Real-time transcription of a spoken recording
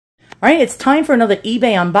All right, it's time for another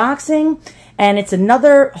eBay unboxing, and it's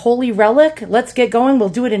another holy relic. Let's get going. We'll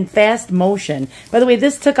do it in fast motion. By the way,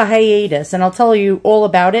 this took a hiatus, and I'll tell you all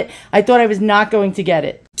about it. I thought I was not going to get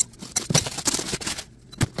it.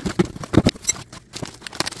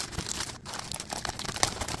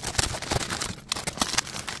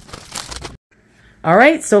 All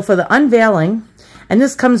right, so for the unveiling, and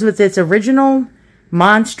this comes with its original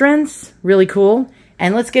Monstrance, really cool.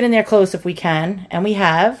 And let's get in there close if we can. And we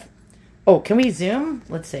have, oh, can we zoom?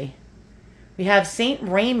 Let's see. We have Saint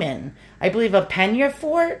Raymond, I believe a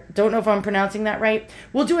Penyafort. Don't know if I'm pronouncing that right.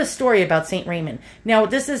 We'll do a story about Saint Raymond. Now,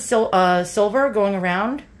 this is silver going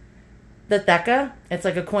around the Theca. It's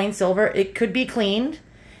like a coin silver. It could be cleaned.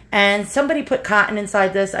 And somebody put cotton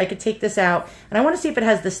inside this. I could take this out. And I want to see if it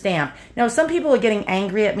has the stamp. Now, some people are getting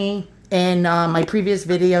angry at me in my previous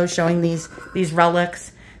video showing these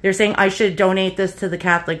relics. They're saying I should donate this to the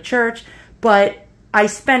Catholic Church. But I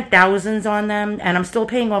spent thousands on them. And I'm still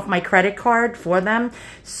paying off my credit card for them.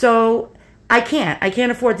 So I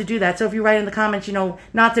can't afford to do that. So if you write in the comments, you know,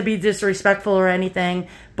 not to be disrespectful or anything,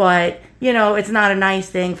 but, you know, it's not a nice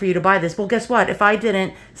thing for you to buy this. Well, guess what? If I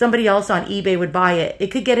didn't, somebody else on eBay would buy it. It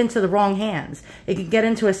could get into the wrong hands. It could get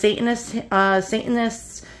into a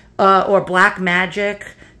Satanist or black magic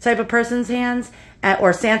type of person's hands,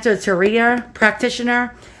 or Santeria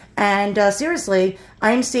practitioner. And seriously,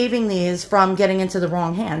 I'm saving these from getting into the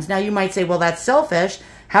wrong hands. Now, you might say, well, that's selfish.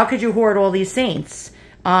 How could you hoard all these saints?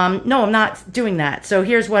 No, I'm not doing that. So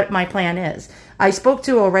here's what my plan is. I spoke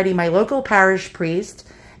to already my local parish priest,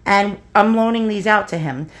 and I'm loaning these out to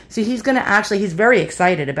him. So he's going to actually, he's very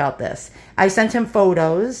excited about this. I sent him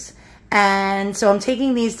photos, and so I'm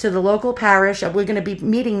taking these to the local parish. We're going to be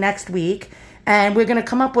meeting next week, and we're going to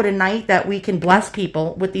come up with a night that we can bless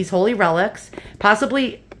people with these holy relics,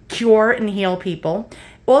 possibly cure and heal people.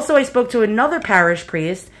 Also, I spoke to another parish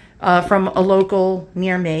priest from a local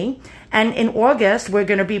near me. And in August, we're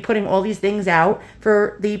going to be putting all these things out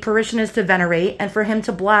for the parishioners to venerate and for him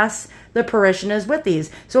to bless the parishioners with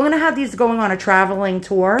these. So I'm going to have these going on a traveling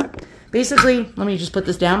tour. Basically, let me just put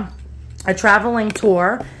this down. A traveling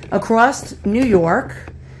tour across New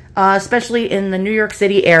York, especially in the New York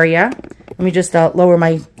City area. Let me just lower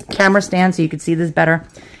my camera stand so you can see this better.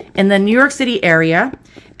 In the New York City area.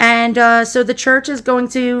 And so the church is going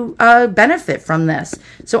to benefit from this.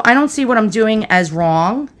 So I don't see what I'm doing as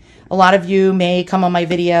wrong. A lot of you may come on my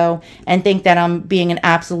video and think that I'm being an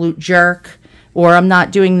absolute jerk, or I'm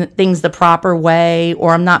not doing things the proper way,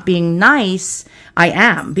 or I'm not being nice. I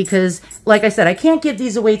am, because like I said, I can't give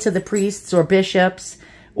these away to the priests or bishops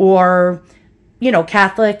or, you know,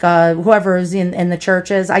 Catholic, whoever is in the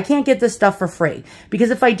churches. I can't get this stuff for free, because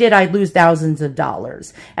if I did, I'd lose thousands of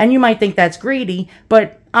dollars. And you might think that's greedy,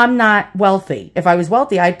 but I'm not wealthy. If I was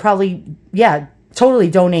wealthy, I'd probably, yeah, totally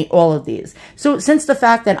donate all of these. So since the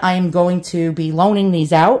fact that I am going to be loaning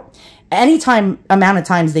these out, amount of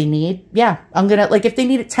times they need, yeah, I'm going to, like, if they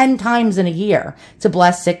need it 10 times in a year to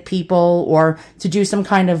bless sick people or to do some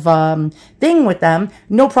kind of thing with them,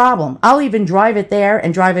 no problem. I'll even drive it there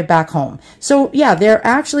and drive it back home. So yeah, they're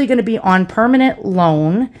actually going to be on permanent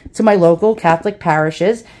loan to my local Catholic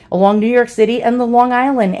parishes along New York City and the Long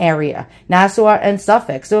Island area, Nassau and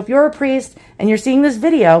Suffolk. So if you're a priest and you're seeing this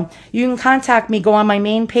video, you can contact me. Go on my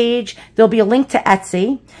main page. There'll be a link to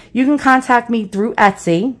Etsy. You can contact me through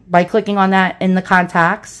Etsy by clicking on that in the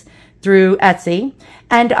contacts through Etsy.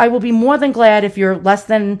 And I will be more than glad, if you're less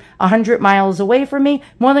than 100 miles away from me,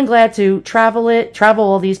 more than glad to travel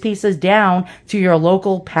all these pieces down to your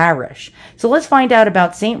local parish. So let's find out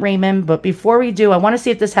about St. Raymond. But before we do, I want to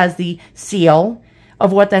see if this has the seal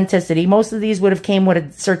of authenticity. Most of these would have came with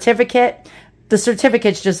a certificate. The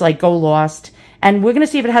certificates just like go lost. And we're going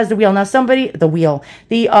to see if it has the wheel. Now,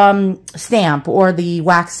 the stamp or the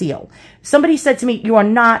wax seal. Somebody said to me, you are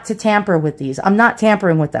not to tamper with these. I'm not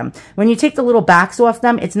tampering with them. When you take the little backs off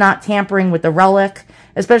them, it's not tampering with the relic.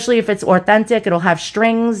 Especially if it's authentic, it'll have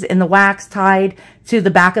strings in the wax tied to the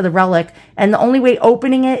back of the relic. And the only way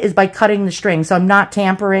opening it is by cutting the string. So I'm not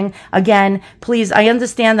tampering. Again, please, I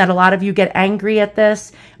understand that a lot of you get angry at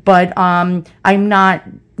this, but I'm not,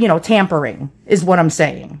 you know, tampering is what I'm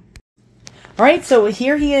saying. All right, so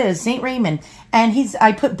here he is, St. Raymond, and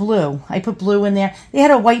I put blue in there. They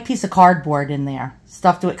had a white piece of cardboard in there,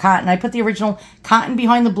 stuffed with cotton. I put the original cotton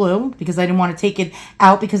behind the blue because I didn't want to take it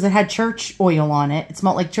out because it had church oil on it. It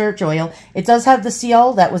smelled like church oil. It does have the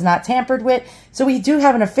seal that was not tampered with. So we do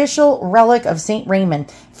have an official relic of St.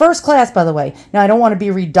 Raymond. First class, by the way. Now, I don't want to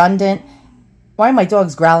be redundant. Why are my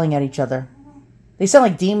dogs growling at each other? They sound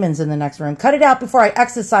like demons in the next room. Cut it out before I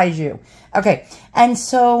exercise you. Okay, and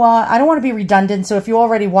so I don't want to be redundant, so if you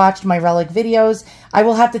already watched my Relic videos, I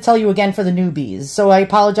will have to tell you again for the newbies. So I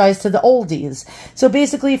apologize to the oldies. So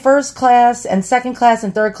basically, first class and second class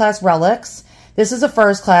and third class relics. This is a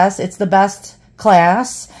first class. It's the best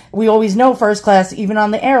class. We always know first class, even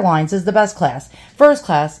on the airlines, is the best class. First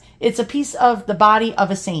class, it's a piece of the body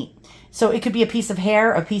of a saint. So it could be a piece of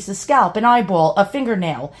hair, a piece of scalp, an eyeball, a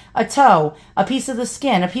fingernail, a toe, a piece of the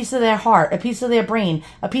skin, a piece of their heart, a piece of their brain,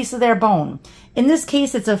 a piece of their bone. In this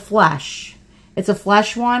case, it's a flesh. It's a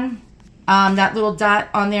flesh one. That little dot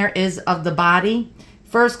on there is of the body.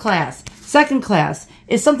 First class. Second class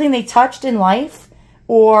is something they touched in life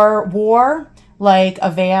or wore, like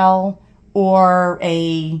a veil or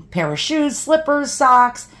a pair of shoes, slippers,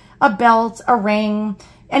 socks, a belt, a ring,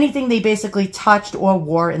 anything they basically touched or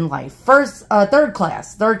wore in life. Third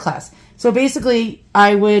class. So basically,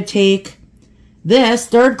 I would take this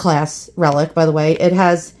third class relic, by the way. It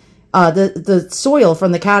has the soil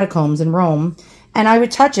from the catacombs in Rome. And I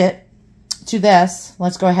would touch it to this.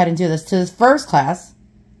 Let's go ahead and do this. To this first class.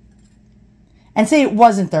 And say it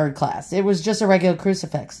wasn't third class. It was just a regular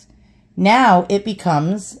crucifix. Now it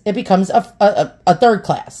becomes a third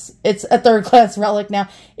class. It's a third class relic now.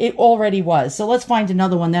 It already was. So let's find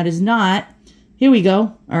another one that is not. Here we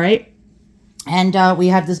go. All right. And we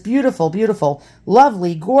have this beautiful, beautiful,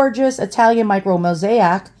 lovely, gorgeous Italian micro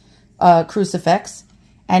mosaic crucifix.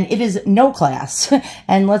 And it is no class.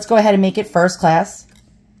 And let's go ahead and make it first class.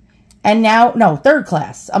 And now, no, third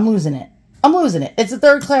class. I'm losing it. It's a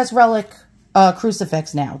third class relic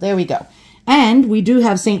crucifix now. There we go. And we do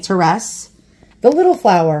have Saint Therese, the little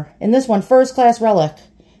flower. In this one, first class relic.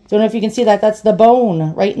 Don't know if you can see that. That's the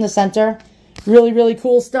bone right in the center. Really, really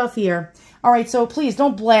cool stuff here. All right, so please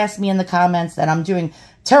don't blast me in the comments that I'm doing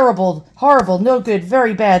terrible, horrible, no good,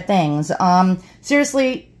 very bad things.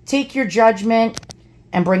 Seriously, take your judgment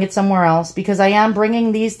and bring it somewhere else, because I am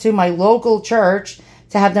bringing these to my local church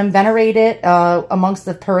to have them venerated amongst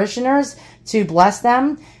the parishioners to bless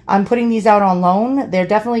them. I'm putting these out on loan. They're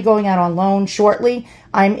definitely going out on loan shortly.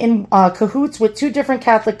 I'm in cahoots with 2 different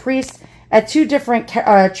Catholic priests at 2 different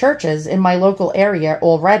churches in my local area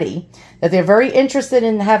already, that they're very interested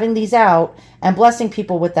in having these out and blessing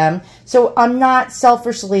people with them. So I'm not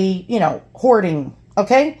selfishly, hoarding,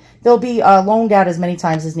 okay? They'll be loaned out as many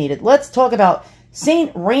times as needed. Let's talk about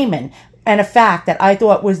Saint Raymond and a fact that I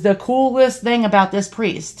thought was the coolest thing about this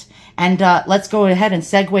priest. And let's go ahead and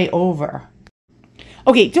segue over.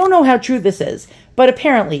 Okay, don't know how true this is, but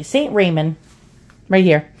apparently Saint Raymond, right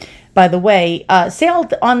here, by the way,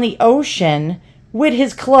 sailed on the ocean with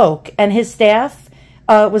his cloak, and his staff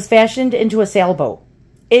was fashioned into a sailboat.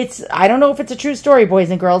 I don't know if it's a true story, boys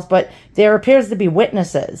and girls, but there appears to be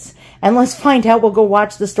witnesses. And let's find out. We'll go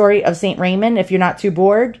watch the story of Saint Raymond if you're not too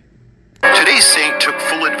bored. Today's saint took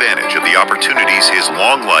full advantage of the opportunities his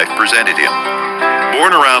long life presented him.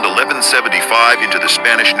 Born around 1175 into the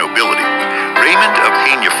Spanish nobility, Raymond of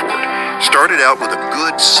Penyafort started out with a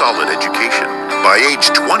good, solid education. By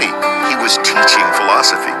age 20, he was teaching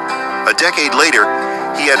philosophy. A decade later,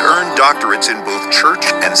 he had earned doctorates in both church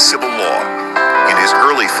and civil law. In his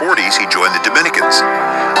early 40s, he joined the Dominicans.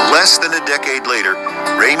 Less than a decade later,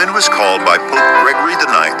 Raymond was called by Pope Gregory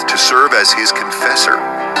IX to serve as his confessor.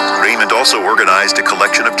 Raymond also organized a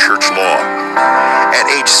collection of church law. At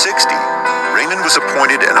age 60, Raymond was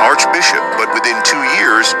appointed an archbishop, but within 2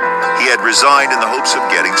 years, he had resigned in the hopes of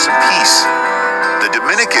getting some peace. The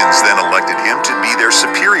Dominicans then elected him to be their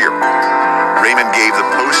superior. Raymond gave the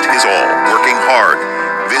post his all, working hard,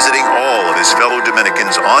 visiting all of his fellow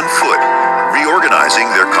Dominicans on foot, reorganizing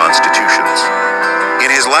their constitutions.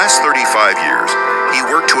 In his last 35 years, he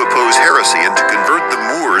worked to oppose heresy and to convert the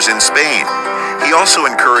Moors in Spain. He also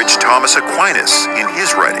encouraged Thomas Aquinas in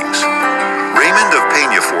his writings. Raymond of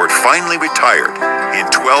Penyafort finally retired in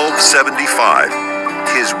 1275,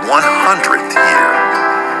 his 100th year.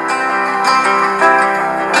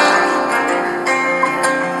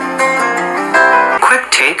 Quick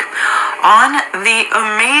take on the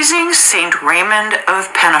amazing Saint Raymond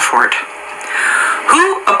of Penyafort,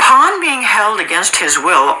 who, upon being held against his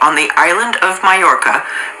will on the island of Majorca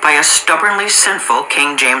by a stubbornly sinful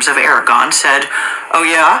King James of Aragon, said, "Oh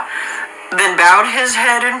yeah?" then bowed his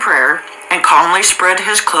head in prayer and calmly spread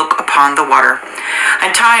his cloak upon the water,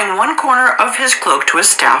 and tying one corner of his cloak to his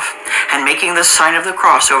staff, and making the sign of the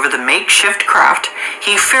cross over the makeshift craft,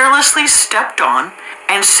 he fearlessly stepped on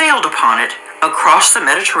and sailed upon it across the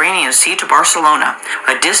Mediterranean Sea to Barcelona,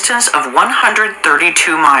 a distance of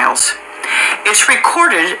 132 miles. It's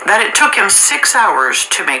recorded that it took him 6 hours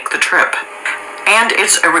to make the trip. and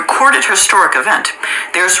it's a recorded historic event.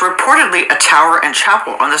 There's reportedly a tower and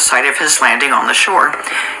chapel on the site of his landing on the shore.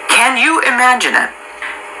 Can you imagine it?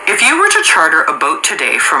 If you were to charter a boat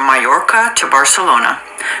today from Mallorca to Barcelona,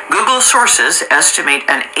 Google sources estimate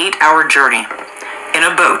an 8-hour journey in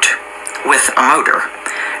a boat with a motor.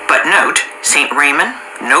 But note, St. Raymond,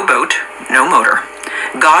 no boat, no motor.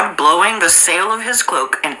 God blowing the sail of his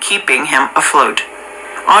cloak and keeping him afloat.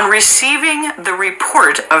 On receiving the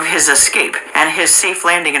report of his escape and his safe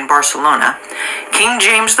landing in Barcelona, King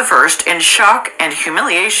James I, in shock and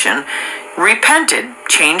humiliation, repented,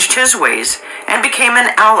 changed his ways, and became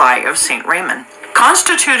an ally of St. Raymond,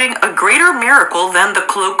 constituting a greater miracle than the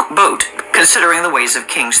cloak boat, considering the ways of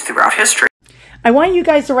kings throughout history. I want you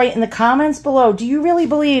guys to write in the comments below, do you really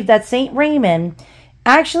believe that St. Raymond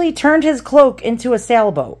actually turned his cloak into a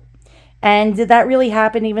sailboat? And did that really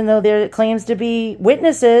happen, even though there claims to be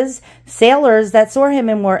witnesses, sailors that saw him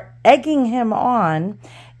and were egging him on,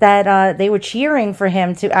 that they were cheering for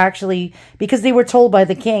him to actually, because they were told by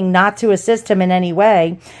the king not to assist him in any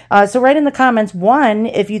way. So write in the comments, 1,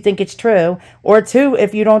 if you think it's true, or 2,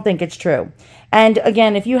 if you don't think it's true. And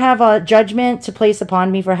again, if you have a judgment to place upon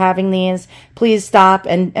me for having these, please stop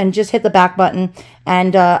and just hit the back button.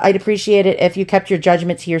 And I'd appreciate it if you kept your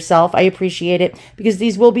judgment to yourself. I appreciate it because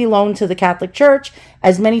these will be loaned to the Catholic Church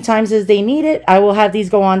as many times as they need it. I will have these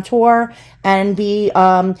go on tour and be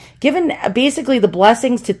given basically the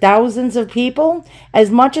blessings to thousands of people. As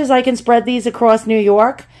much as I can spread these across New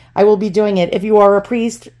York, I will be doing it. If you are a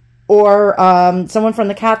priest or someone from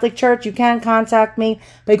the Catholic Church, you can contact me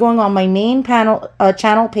by going on my main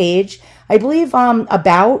channel page. I believe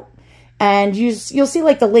about, and you'll see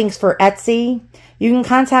like the links for Etsy. You can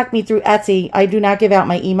contact me through Etsy. I do not give out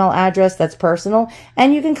my email address. That's personal.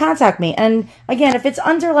 And you can contact me. And again, if it's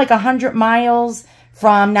under like 100 miles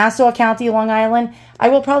from Nassau County, Long Island, I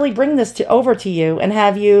will probably bring this over to you and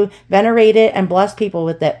have you venerate it and bless people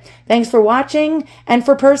with it. Thanks for watching, and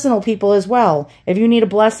for personal people as well. If you need a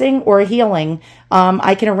blessing or a healing,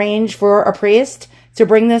 I can arrange for a priest to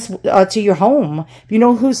bring this to your home. If you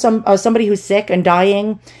know who's somebody who's sick and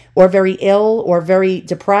dying, or very ill, or very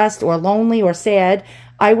depressed, or lonely, or sad,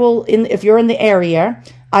 I will, if you're in the area,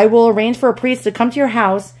 I will arrange for a priest to come to your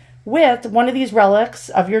house with one of these relics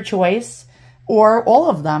of your choice, or all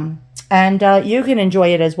of them. And you can enjoy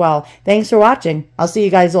it as well. Thanks for watching. I'll see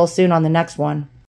you guys all soon on the next one.